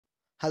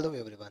Hello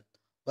everyone,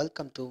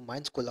 welcome to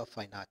Mind School of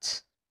Fine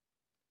Arts.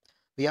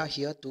 We are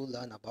here to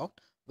learn about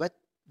wet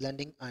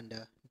blending and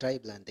dry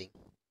blending.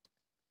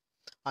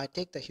 I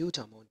take the huge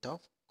amount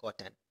of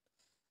cotton.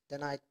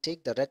 Then I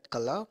take the red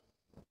color.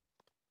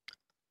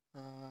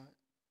 uh,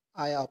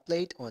 I apply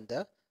it on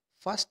the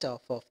first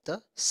half of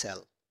the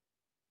cell.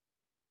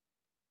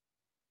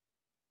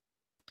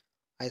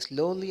 I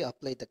slowly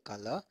apply the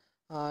color.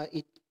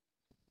 It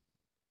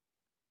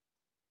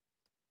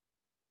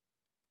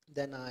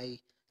Then I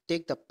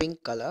take the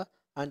pink color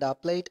and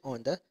apply it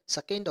on the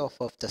second half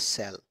of the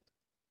cell.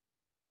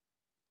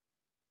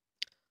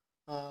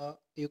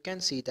 You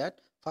can see that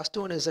first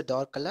one is a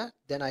dark color,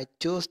 then I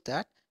choose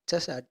that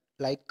just a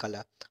light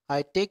color.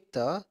 I take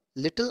the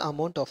little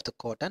amount of the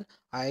cotton,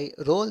 I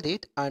rolled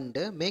it and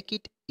make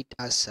it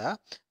as a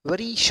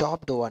very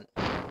sharp one.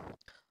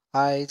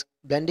 I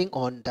blending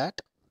on that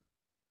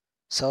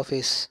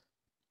surface.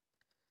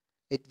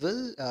 It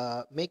will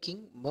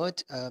merging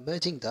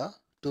the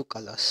two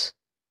colors.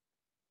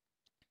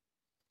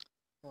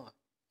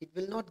 It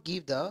will not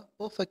give the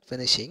perfect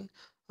finishing.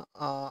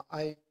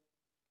 I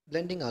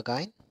blending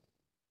again.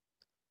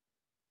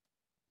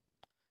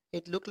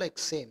 It look like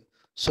same.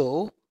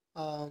 So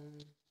um,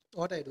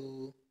 what I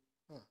do,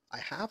 I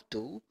have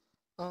to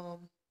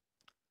um,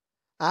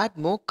 add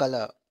more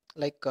color.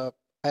 Like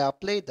I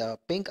apply the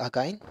pink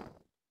again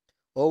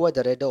over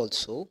the red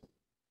also.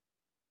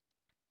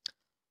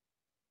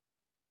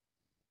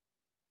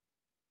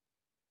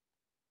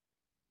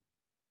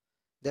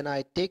 Then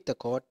I take the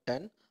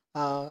cotton.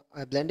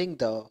 I blending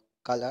the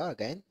color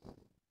again.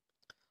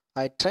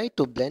 I try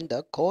to blend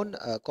the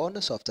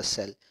corners of the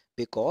cell,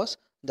 because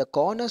the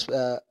corners,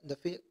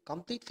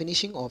 complete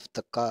finishing of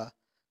the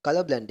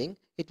color blending,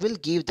 it will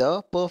give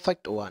the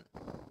perfect one.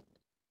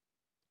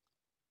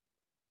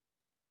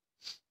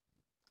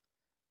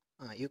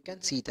 You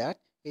can see that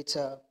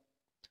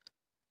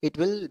it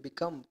will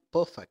become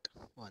perfect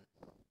one.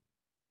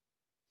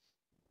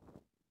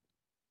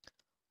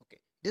 Okay,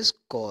 this is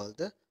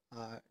called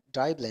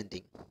dry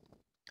blending.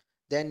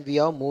 Then we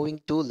are moving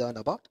to learn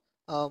about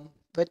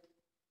wet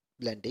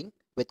blending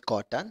with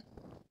cotton.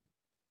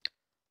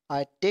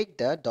 I take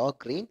the dark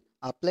green,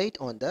 apply it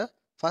on the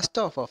first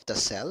half of the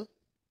cell.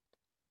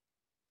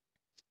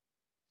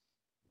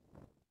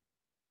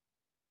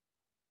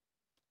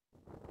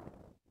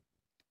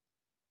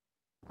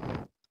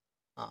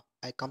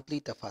 I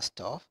complete the first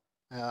half.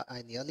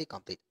 I nearly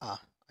complete. I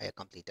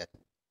completed.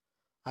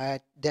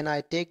 Then I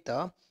take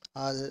the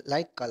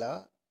light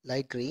color,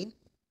 light green.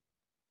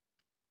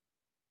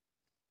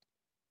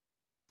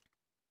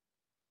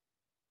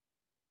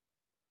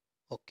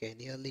 Okay,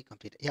 nearly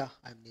completed. Yeah,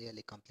 I'm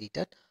nearly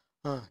completed.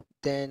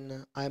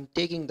 Then I'm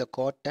taking the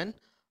cotton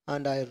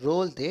and I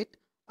rolled it,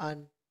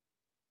 and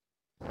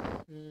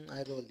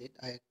I rolled it.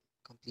 I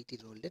completely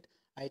rolled it.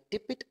 I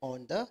dip it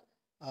on the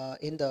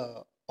in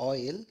the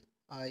oil.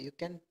 You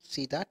can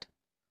see that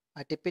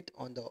I dip it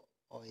on the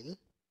oil.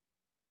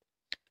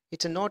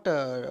 It's not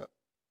a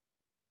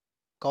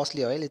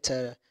costly oil. It's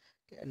a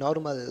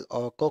normal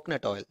or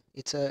coconut oil.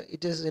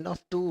 It is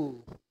enough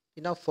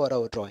for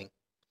our drawing.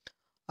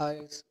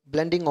 It's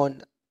blending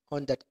on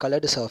that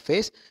colored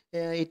surface.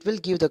 It will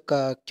give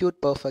the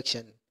cute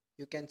perfection.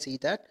 You can see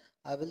that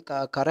I will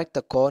correct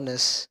the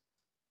corners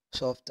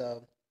of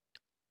the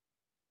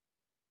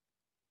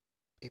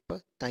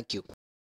paper. Thank you.